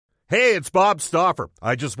Hey, it's Bob Stauffer.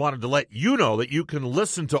 I just wanted to let you know that you can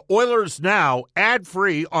listen to Oilers Now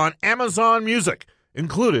ad-free on Amazon Music,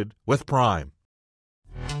 included with Prime.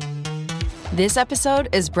 This episode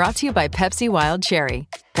is brought to you by Pepsi Wild Cherry.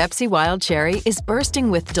 Pepsi Wild Cherry is bursting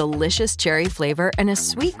with delicious cherry flavor and a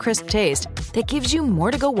sweet, crisp taste that gives you more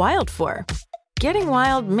to go wild for. Getting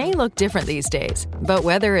wild may look different these days, but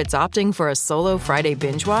whether it's opting for a solo Friday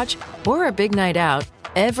binge watch or a big night out,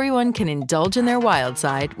 everyone can indulge in their wild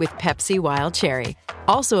side with Pepsi Wild Cherry.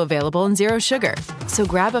 Also available in Zero Sugar. So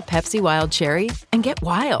grab a Pepsi Wild Cherry and get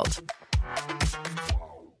wild.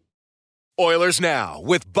 Oilers Now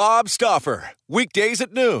with Bob Stauffer. Weekdays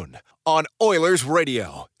at noon on Oilers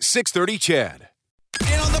Radio, 630 CHED.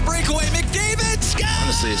 And on the breakaway, McDavid scores!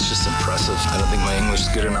 Honestly, it's just impressive. I don't think my English is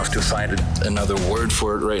good enough to find another word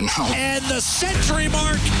for it right now. And the century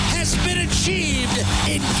mark has been achieved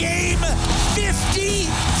in Game 53.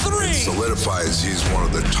 Solidifies he's one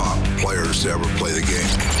of the top players to ever play the game.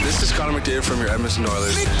 This is Connor McDavid from your Edmonton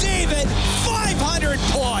Oilers. McDavid, 500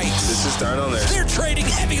 points. This is Darnell Nurse. They're trading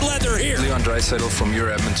heavy leather here. Leon Draisaitl from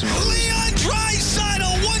your Edmonton Oilers. Leon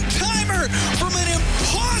Draisaitl, one-timer from an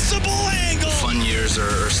impossible angle. Fun years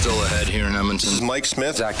are still ahead here in Edmonton. This is Mike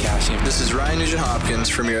Smith. Zach Kassian. This is Ryan Nugent-Hopkins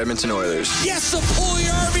from your Edmonton Oilers. Yes, a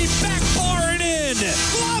Puljujärvi backbarring in.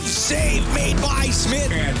 Glove save made by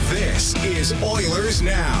Smith. And this is Oilers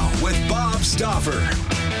Now with Bob Stauffer.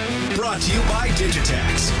 Brought to you by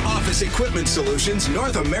Digitex. Office Equipment Solutions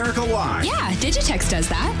North America wide. Yeah, Digitex does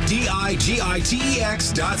that.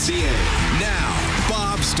 Digitex.ca. Now,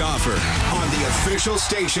 Bob Stauffer on the official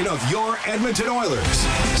station of your Edmonton Oilers.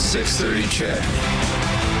 630 CHED.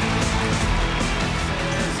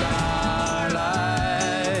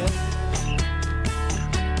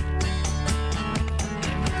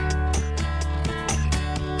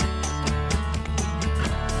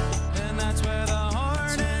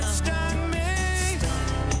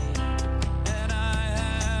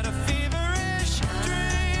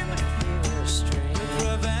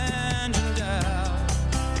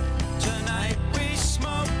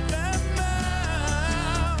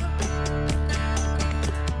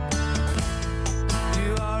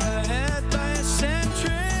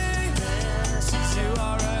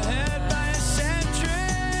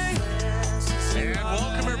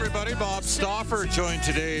 Joined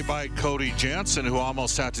today by Cody Jansen, who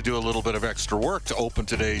almost had to do a little bit of extra work to open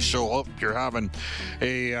today's show. Hope you're having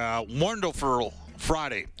a wonderful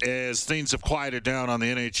Friday as things have quieted down on the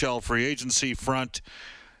NHL free agency front.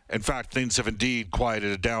 In fact, things have indeed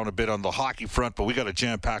quieted down a bit on the hockey front, but we got a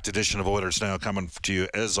jam-packed edition of Oilers Now coming to you,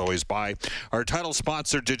 as always, by our title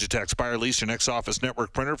sponsor, Digitex. Buy or lease your next office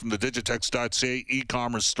network printer from the Digitex.ca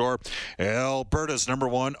e-commerce store. Alberta's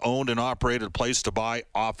 #1 owned and operated place to buy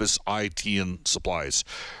office IT and supplies.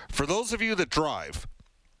 For those of you that drive,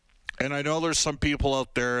 and I know there's some people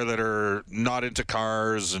out there that are not into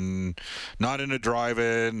cars and not into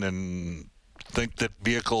driving and think that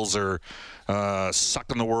vehicles are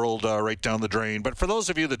sucking the world right down the drain. But for those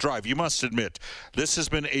of you that drive, you must admit this has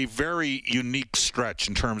been a very unique stretch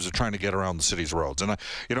in terms of trying to get around the city's roads. And,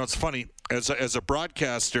 it's funny, as a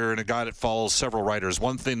broadcaster and a guy that follows several writers,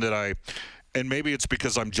 one thing that and maybe it's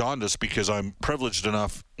because I'm jaundiced, because I'm privileged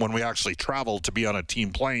enough when we actually travel to be on a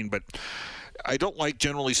team plane, but I don't like,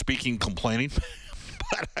 generally speaking, complaining.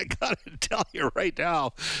 But I got to tell you right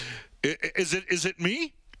now, is it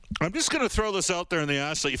me? I'm just going to throw this out there in the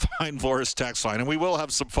Ashley Fine Forest text line, and we will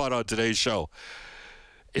have some fun on today's show.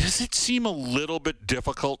 Does it seem a little bit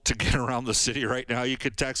difficult to get around the city right now? You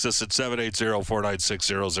could text us at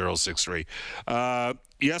 780-496-0063.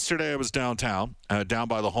 Yesterday I was downtown, down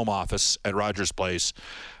by the home office at Rogers Place.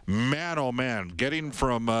 Man, oh man, getting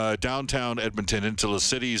from downtown Edmonton into the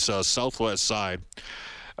city's southwest side,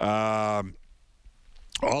 all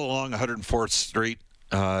along 104th Street,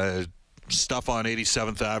 stuff on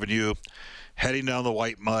 87th Avenue, heading down the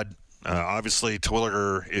white mud. Obviously,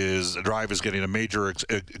 Terwillegar Drive is getting a major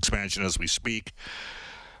expansion as we speak.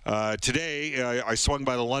 Today, I swung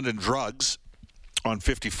by the London Drugs on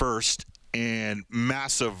 51st, and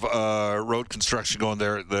massive road construction going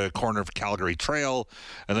there at the corner of Calgary Trail.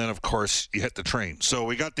 And then, of course, you hit the train. So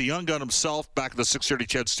we got the young gun himself back at the 630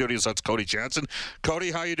 CHED studios. That's Cody Jansen.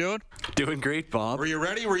 Cody, how you doing? Doing great, Bob. Were you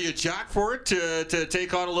ready? Were you jacked for it to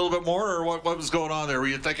take on a little bit more? Or what was going on there? Were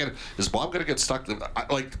you thinking, is Bob going to get stuck?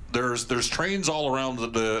 There's trains all around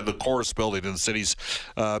the Chorus building in the city's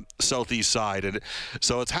southeast side. And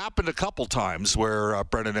so it's happened a couple times where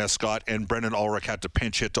Brendan Escott and Brendan Ulrich had to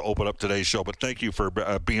pinch hit to open up today's show, but thank you for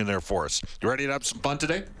being there for us. You ready to have some fun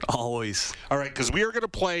today? Always. All right, because we are going to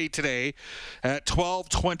play today at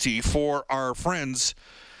 12:20 for our friends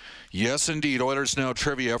Yes, indeed. Oilers Now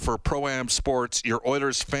trivia for Pro-Am Sports, your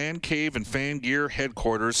Oilers fan cave and fan gear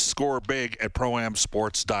headquarters. Score big at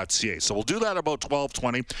proamsports.ca. So we'll do that about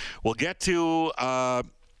 12:20. We'll get to our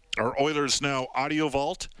Oilers Now audio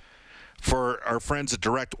vault for our friends at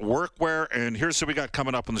Direct Workwear. And here's what we got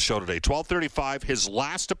coming up on the show today. 12:35, his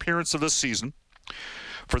last appearance of this season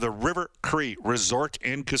for the River Cree Resort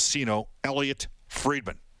and Casino, Elliot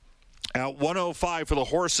Friedman. At 1:05 for the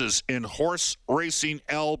horses in Horse Racing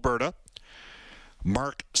Alberta,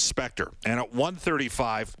 Mark Spector. And at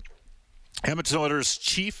 1:35, Edmonton Oilers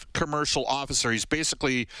Chief Commercial Officer. He's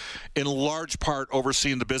basically, in large part,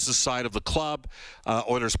 overseeing the business side of the club.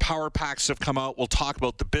 Oilers Power Packs have come out. We'll talk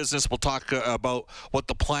about the business. We'll talk about what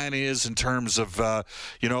the plan is in terms of,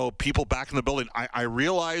 people back in the building. I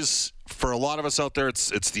realize for a lot of us out there,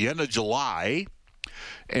 it's the end of July.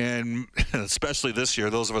 And especially this year,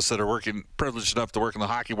 those of us that are privileged enough to work in the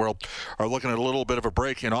hockey world, are looking at a little bit of a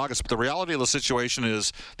break in August. But the reality of the situation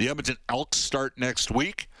is the Edmonton Elks start next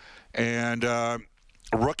week. And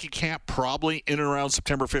rookie camp probably in and around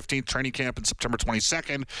September 15th, training camp in September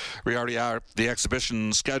 22nd. We already have the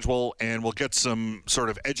exhibition schedule, and we'll get some sort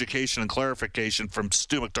of education and clarification from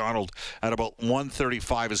Stu McDonald at about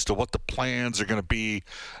 1:35 as to what the plans are going to be,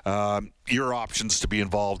 your options to be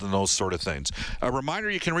involved in those sort of things. A reminder,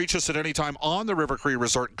 you can reach us at any time on the River Cree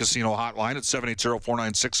Resort and Casino hotline at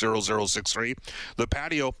 780-496-0063. The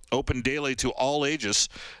patio open daily to all ages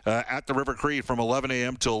at the River Cree from 11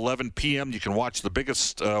 a.m. to 11 p.m. You can watch the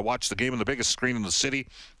game on the biggest screen in the city.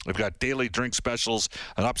 We've got daily drink specials,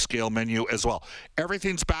 an upscale menu as well.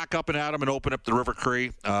 Everything's back up and at 'em and open up the River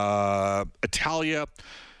Cree. Italia,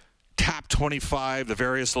 Tap 25, the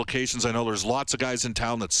various locations. I know there's lots of guys in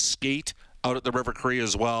town that skate out at the River Cree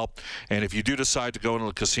as well. And if you do decide to go into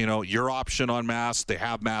the casino, your option on masks, they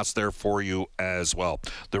have masks there for you as well.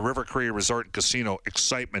 The River Cree Resort and Casino,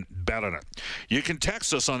 excitement, bet on it. You can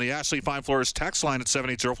text us on the Ashley Fine Floors text line at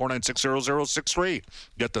 780-496-0063.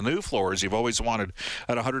 Get the new floors you've always wanted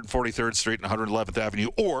at 143rd Street and 111th Avenue,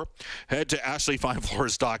 or head to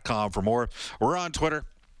ashleyfinefloors.com for more. We're on Twitter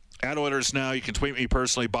at Oilers Now. You can tweet me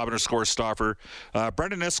personally, Bob_Stauffer.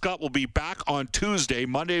 Brendan Escott will be back on Tuesday.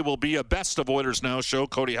 Monday will be a Best of Oilers Now show.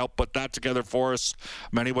 Cody helped put that together for us.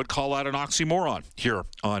 Many would call that an oxymoron here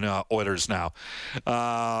on Oilers Now.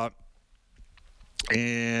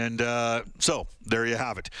 So there you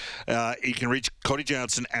have it. You can reach Cody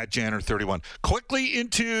Jansen at Janner31. Quickly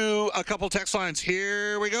into a couple text lines.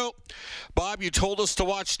 Here we go. Bob, you told us to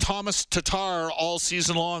watch Thomas Tatar all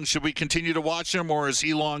season long. Should we continue to watch him, or is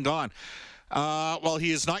he long gone? Well,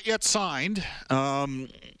 he is not yet signed.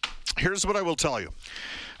 Here's what I will tell you.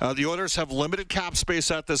 The Oilers have limited cap space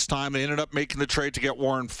at this time. They ended up making the trade to get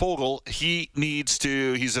Warren Foegele. He's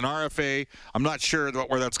an RFA. I'm not sure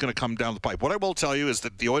where that's going to come down the pipe. What I will tell you is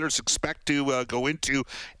that the Oilers expect to go into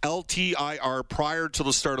LTIR prior to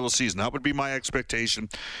the start of the season. That would be my expectation.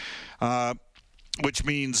 Which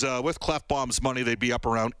means with Clefbaum's money, they'd be up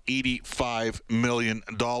around $85 million.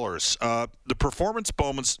 The performance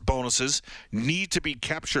bonuses need to be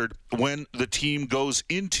captured when the team goes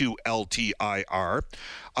into LTIR.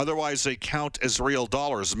 Otherwise, they count as real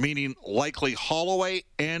dollars, meaning likely Holloway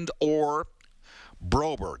and or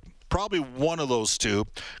Broberg. Probably one of those two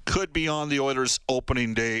could be on the Oilers'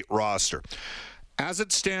 opening day roster. As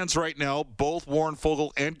it stands right now, both Warren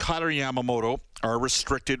Foegele and Kailer Yamamoto are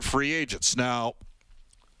restricted free agents. Now,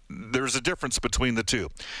 there's a difference between the two.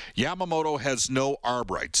 Yamamoto has no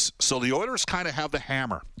arb rights, so the Oilers kind of have the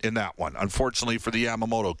hammer in that one, unfortunately for the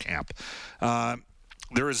Yamamoto camp.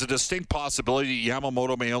 There is a distinct possibility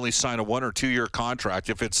Yamamoto may only sign a 1 or 2 year contract.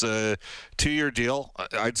 If it's a 2-year deal,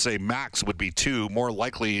 I'd say max would be 2, more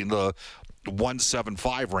likely in the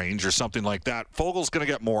 1.75 range or something like that. Fogel's going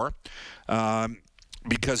to get more.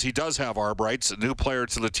 Because he does have arb rights, a new player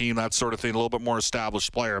to the team, that sort of thing, a little bit more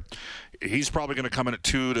established player. He's probably going to come in at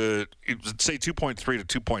 2.3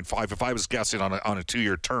 to 2.5 if I was guessing on a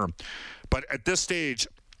 2-year term. But at this stage,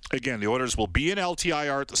 again, the Oilers will be in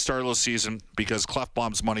LTIR at the start of the season because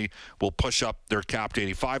Clefbaum's money will push up their cap to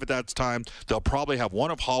 85 at that time. They'll probably have one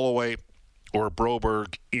of Holloway or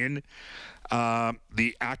Broberg in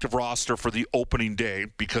the active roster for the opening day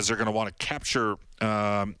because they're going to want to capture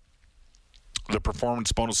the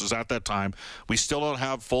performance bonuses at that time. We still don't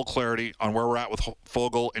have full clarity on where we're at with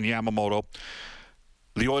Foegele and Yamamoto.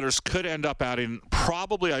 The Oilers could end up adding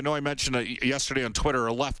probably, I know I mentioned it yesterday on Twitter,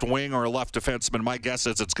 a left wing or a left defenseman. My guess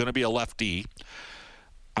is it's going to be a lefty.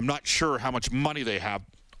 I'm not sure how much money they have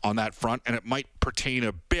on that front, and it might pertain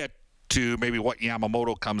a bit to maybe what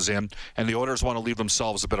Yamamoto comes in, and the Oilers want to leave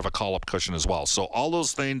themselves a bit of a call-up cushion as well. So all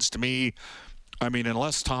those things, to me, I mean,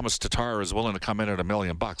 unless Thomas Tatar is willing to come in at $1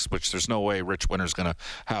 million, which there's no way Rich Winter's going to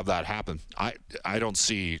have that happen. I don't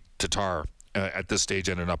see Tatar at this stage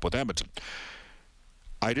ending up with Edmonton.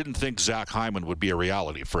 I didn't think Zach Hyman would be a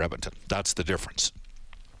reality for Edmonton. That's the difference.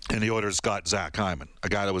 And the Oilers got Zach Hyman, a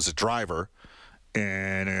guy that was a driver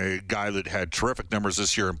and a guy that had terrific numbers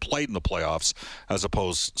this year and played in the playoffs as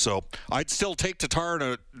opposed. So I'd still take Tatar in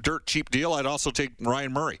a dirt cheap deal. I'd also take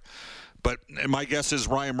Ryan Murray. But my guess is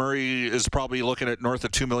Ryan Murray is probably looking at north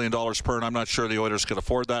of $2 million per, and I'm not sure the Oilers could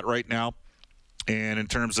afford that right now. And in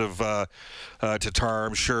terms of Tatar,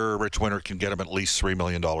 I'm sure Rich Winter can get him at least $3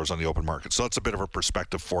 million on the open market. So that's a bit of a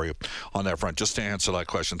perspective for you on that front. Just to answer that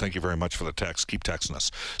question, thank you very much for the text. Keep texting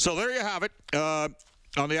us. So there you have it.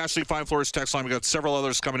 On the Ashley Fine Floors text line, we've got several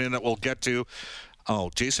others coming in that we'll get to.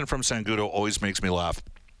 Oh, Jason from Sangudo always makes me laugh.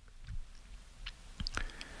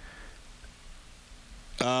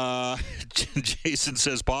 Jason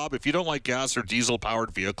says, Bob, if you don't like gas or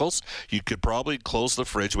diesel-powered vehicles, you could probably close the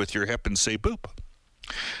fridge with your hip and say boop.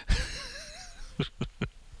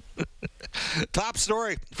 Top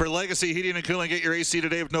story for Legacy Heating and Cooling. Get your AC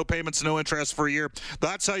today with no payments, no interest for a year.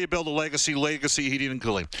 That's how you build a Legacy Heating and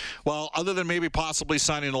Cooling. Well, other than maybe possibly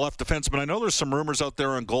signing a left defenseman, I know there's some rumors out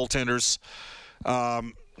there on goaltenders.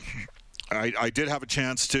 I did have a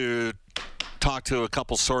chance to talk to a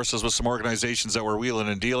couple sources with some organizations that were wheeling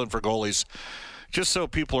and dealing for goalies. Just so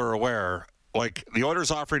people are aware, like the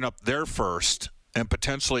Oilers offering up their first and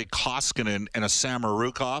potentially Koskinen and a Sam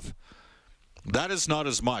Rukov, that is not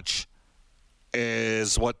as much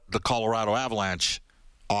as what the Colorado Avalanche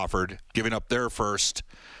offered, giving up their first.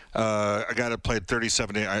 A guy that played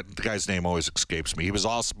 37 days, the guy's name always escapes me. He was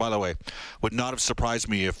awesome, by the way. Would not have surprised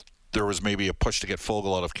me if there was maybe a push to get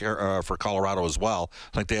Fogle out of for Colorado as well.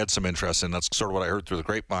 I think they had some interest in. That's sort of what I heard through the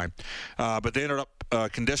grapevine. But they ended up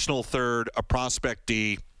conditional third, a prospect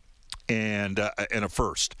D, and a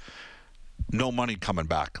first. No money coming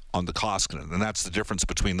back on the Koskinen, and that's the difference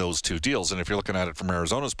between those two deals. And if you're looking at it from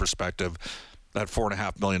Arizona's perspective, that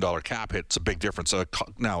 $4.5 million cap hit is a big difference.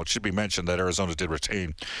 Now, it should be mentioned that Arizona did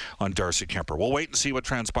retain on Darcy Kemper. We'll wait and see what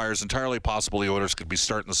transpires. Entirely possible the Oilers could be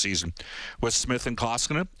starting the season with Smith and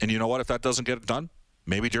Koskinen. And you know what? If that doesn't get it done,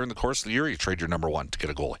 maybe during the course of the year, you trade your number one to get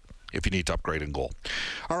a goalie if you need to upgrade in goal.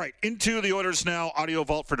 All right, into the Oilers now. Audio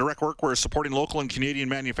Vault for Direct Workwear, supporting local and Canadian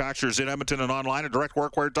manufacturers in Edmonton and online at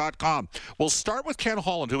directworkwear.com. We'll start with Ken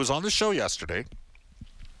Holland, who was on the show yesterday.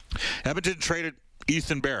 Edmonton traded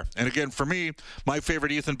Ethan Bear. And again, for me, my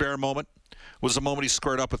favorite Ethan Bear moment was the moment he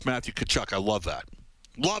squared up with Matthew Tkachuk. I love that.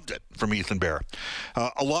 Loved it from Ethan Bear.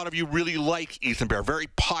 A lot of you really like Ethan Bear. Very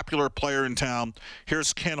popular player in town.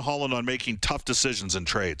 Here's Ken Holland on making tough decisions in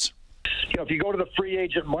trades. You know, if you go to the free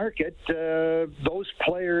agent market, those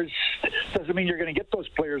players, doesn't mean you're going to get those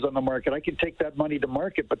players on the market. I can take that money to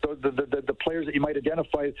market, but the players that you might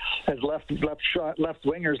identify as left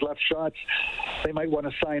wingers, left shots, they might want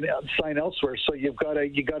to sign elsewhere. So you got to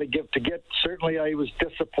give to get. Certainly, I was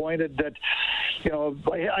disappointed that, you know,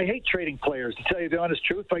 I hate trading players, to tell you the honest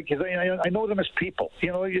truth, because I know them as people.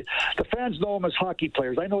 You know, the fans know them as hockey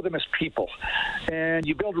players. I know them as people, and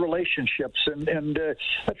you build relationships, and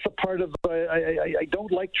that's the part of I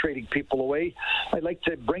don't like trading people away. I like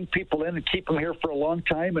to bring people in and keep them here for a long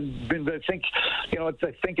time. And I think, you know,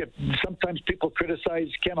 sometimes people criticize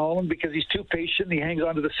Ken Holland because he's too patient. He hangs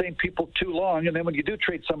on to the same people too long. And then when you do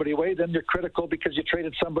trade somebody away, then you're critical because you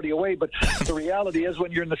traded somebody away. But the reality is,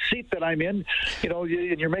 when you're in the seat that I'm in, you know,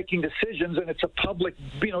 and you're making decisions, and it's a public,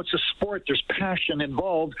 you know, it's a sport. There's passion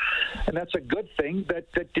involved, and that's a good thing. That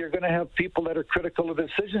you're going to have people that are critical of the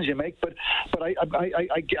decisions you make. But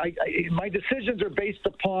my decisions are based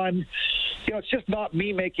upon, you know, it's just not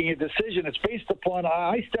me making a decision. It's based upon,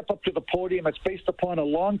 I step up to the podium. It's based upon a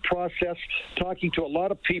long process, talking to a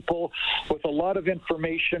lot of people with a lot of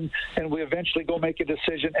information, and we eventually go make a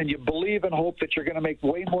decision. And you believe and hope that you're going to make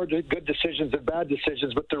way more good decisions than bad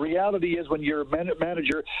decisions. But the reality is, when you're a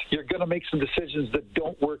manager, you're going to make some decisions that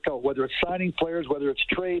don't work out, whether it's signing players, whether it's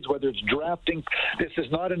trades, whether it's drafting. This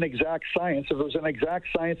is not an exact science. If it was an exact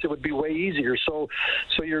science, it would be way easier. So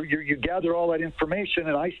you gather all that information,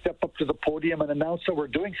 and I step up to the podium and announce that we're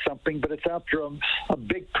doing something, but it's after a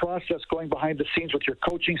big process going behind the scenes with your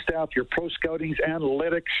coaching staff, your pro scoutings,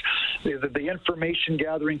 analytics, the information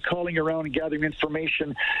gathering, calling around and gathering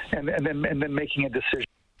information, and then making a decision.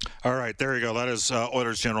 All right, there you go. That is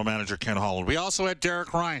Oilers General Manager Ken Holland. We also had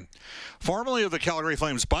Derek Ryan, formerly of the Calgary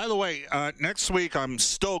Flames. By the way, next week I'm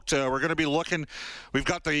stoked. We're going to be looking. We've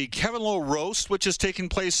got the Kevin Lowe Roast, which is taking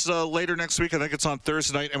place later next week. I think it's on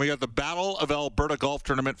Thursday night. And we got the Battle of Alberta Golf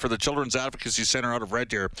Tournament for the Children's Advocacy Center out of Red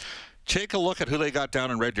Deer. Take a look at who they got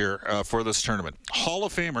down in Red Deer for this tournament. Hall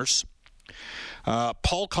of Famers.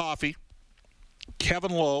 Paul Coffey,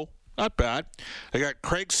 Kevin Lowe. Not bad. They got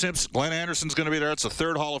Craig Simpson. Glenn Anderson's going to be there. It's the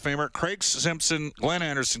third Hall of Famer. Craig Simpson, Glenn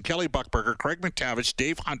Anderson, Kelly Buchberger, Craig McTavish,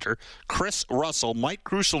 Dave Hunter, Chris Russell, Mike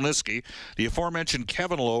Krushelnyski, the aforementioned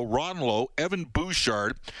Kevin Lowe, Ron Lowe, Evan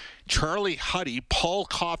Bouchard, Charlie Huddy, Paul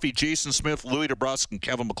Coffey, Jason Smith, Louis DeBrusque, and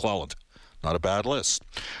Kevin McClelland. Not a bad list.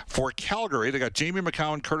 For Calgary, they got Jamie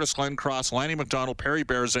McCowan, Curtis Glencross, Lanny McDonald, Perry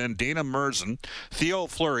Bearzan, Dana Merzen, Theo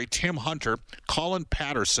Fleury, Tim Hunter, Colin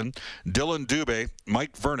Patterson, Dylan Dubé,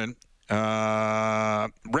 Mike Vernon,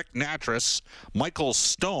 Rick Natras, Michael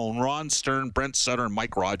Stone, Ron Stern, Brent Sutter, and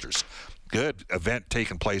Mike Rogers. Good event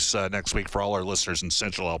taking place next week for all our listeners in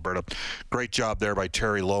Central Alberta. Great job there by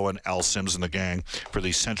Terry Lowen, Al Sims, and the gang for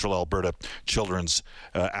the Central Alberta Children's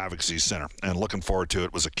Advocacy Center. And looking forward to it.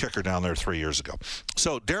 It was a kicker down there 3 years ago.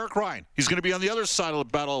 So Derek Ryan, he's going to be on the other side of the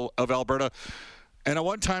Battle of Alberta. And at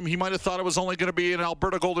one time, he might have thought it was only going to be in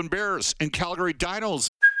Alberta Golden Bears and Calgary Dinos.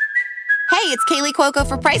 Hey, it's Kaylee Cuoco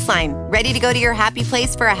for Priceline. Ready to go to your happy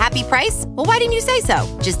place for a happy price? Well, why didn't you say so?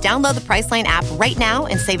 Just download the Priceline app right now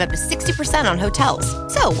and save up to 60% on hotels.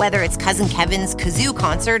 So whether it's Cousin Kevin's Kazoo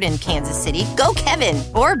Concert in Kansas City, go Kevin,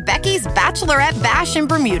 or Becky's Bachelorette Bash in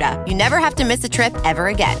Bermuda, you never have to miss a trip ever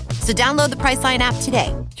again. So download the Priceline app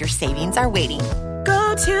today. Your savings are waiting.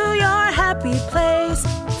 Go to your happy place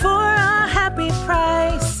for a happy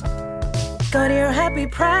price. Go to your happy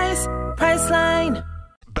price, Priceline.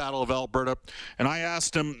 Battle of Alberta, and I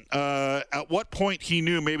asked him at what point he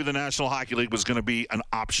knew maybe the National Hockey League was going to be an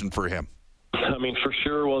option for him. I mean, for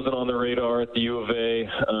sure wasn't on the radar at the U of A.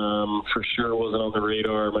 For sure wasn't on the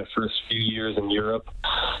radar my first few years in Europe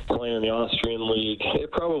playing in the Austrian League.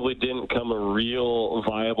 It probably didn't come a real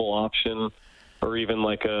viable option or even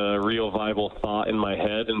like a real viable thought in my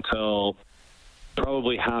head until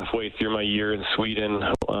probably halfway through my year in Sweden.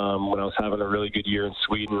 When I was having a really good year in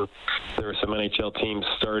Sweden, there were some NHL teams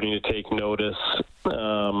starting to take notice. It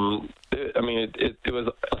was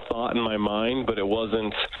a thought in my mind, but it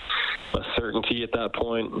wasn't a certainty at that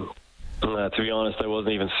point. To be honest, I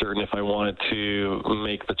wasn't even certain if I wanted to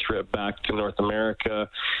make the trip back to North America.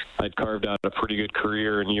 I'd carved out a pretty good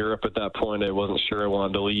career in Europe at that point. I wasn't sure I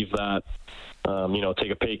wanted to leave that.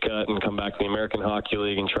 Take a pay cut and come back to the American Hockey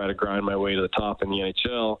League and try to grind my way to the top in the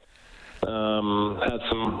NHL. Had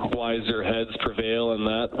some wiser heads prevail in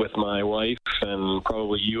that with my wife and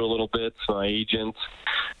probably you a little bit, my agent,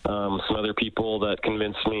 some other people that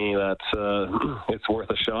convinced me that it's worth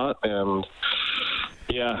a shot. And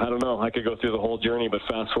yeah, I don't know. I could go through the whole journey, but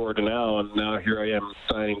fast forward to now, and now here I am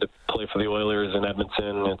signing to play for the Oilers in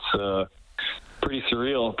Edmonton. It's pretty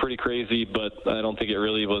surreal, pretty crazy, but I don't think it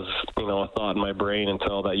really was, a thought in my brain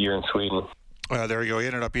until that year in Sweden. There you go. He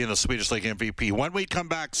ended up being the Swedish League MVP. When we come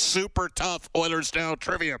back, super tough Oilers Now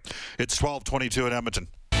trivia. It's 12:22 in Edmonton.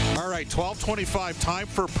 All right, 12:25. Time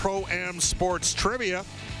for Pro-Am Sports trivia.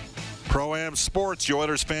 Pro-Am Sports, your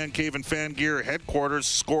Oilers fan cave and fan gear headquarters.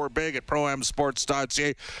 Score big at proamsports.ca.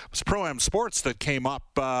 It was Pro-Am Sports that came up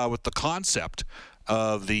with the concept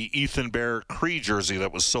of the Ethan Bear Cree jersey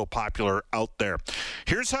that was so popular out there.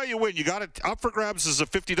 Here's how you win. You got it up for grabs is a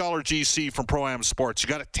 $50 GC from Pro-Am Sports. You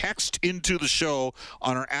got to text into the show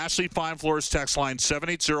on our Ashley Fine Floors text line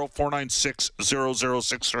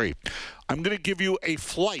 780-496-0063. I'm going to give you a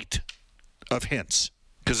flight of hints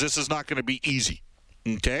because this is not going to be easy.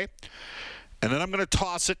 Okay? And then I'm going to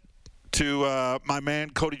toss it to my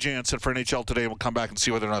man Cody Jansen for NHL Today. We'll come back and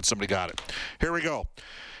see whether or not somebody got it. Here we go.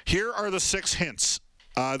 Here are the 6 hints.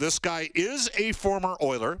 This guy is a former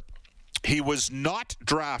Oiler. He was not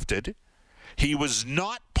drafted. He was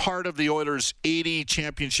not part of the Oilers' 80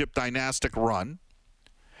 championship dynastic run.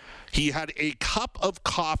 He had a cup of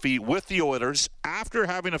coffee with the Oilers after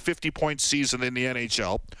having a 50-point season in the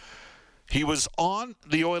NHL. He was on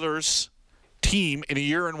the Oilers' team in a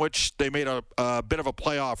year in which they made a bit of a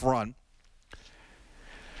playoff run.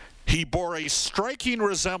 He bore a striking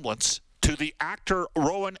resemblance to the actor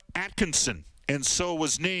Rowan Atkinson, and so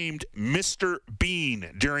was named Mr.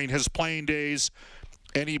 Bean during his playing days,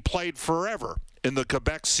 and he played forever in the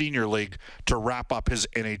Quebec Senior League to wrap up his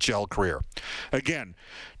NHL career. Again,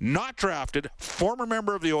 not drafted, former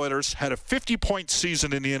member of the Oilers, had a 50-point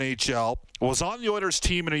season in the NHL, was on the Oilers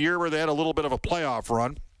team in a year where they had a little bit of a playoff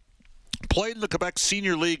run, played in the Quebec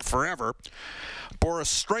Senior League forever, bore a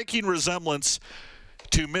striking resemblance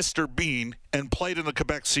to Mr. Bean, and played in the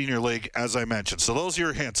Quebec Senior League, as I mentioned. So those are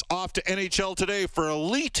your hints. Off to NHL Today for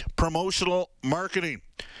elite promotional marketing.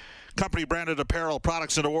 Company branded apparel,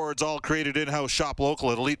 products, and awards, all created in-house. Shop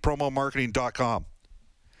local at elitepromomarketing.com.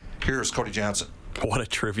 Here's Cody Jansen. What a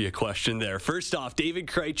trivia question there. First off, David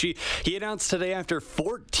Krejci, he announced today after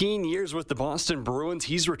 14 years with the Boston Bruins,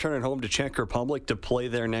 he's returning home to Czech Republic to play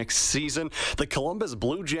there next season. The Columbus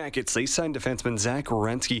Blue Jackets, they signed defenseman Zach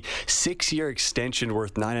Werenski, 6-year extension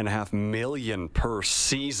worth $9.5 million per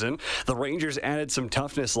season. The Rangers added some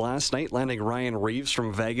toughness last night, landing Ryan Reeves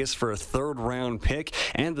from Vegas for a third-round pick,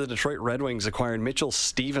 and the Detroit Red Wings acquired Mitchell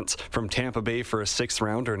Stevens from Tampa Bay for a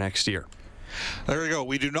 6th-rounder next year. There we go.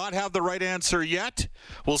 We do not have the right answer yet.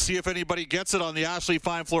 We'll see if anybody gets it on the Ashley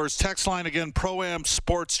Fine Floors text line. Again, Pro-Am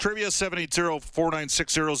Sports Trivia,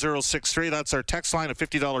 780-496-0063. That's our text line, a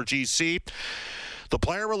 $50 GC. The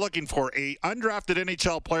player we're looking for, a undrafted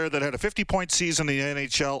NHL player that had a 50-point season in the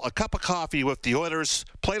NHL, a cup of coffee with the Oilers,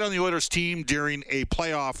 played on the Oilers team during a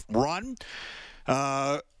playoff run,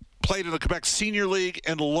 played in the Quebec Senior League,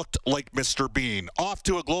 and looked like Mr. Bean. Off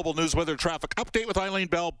to a global news weather traffic update with Eileen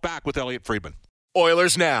Bell. Back with Elliot Friedman.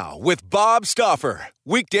 Oilers Now with Bob Stauffer.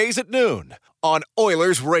 Weekdays at noon on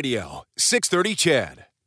Oilers Radio, 630 CHED.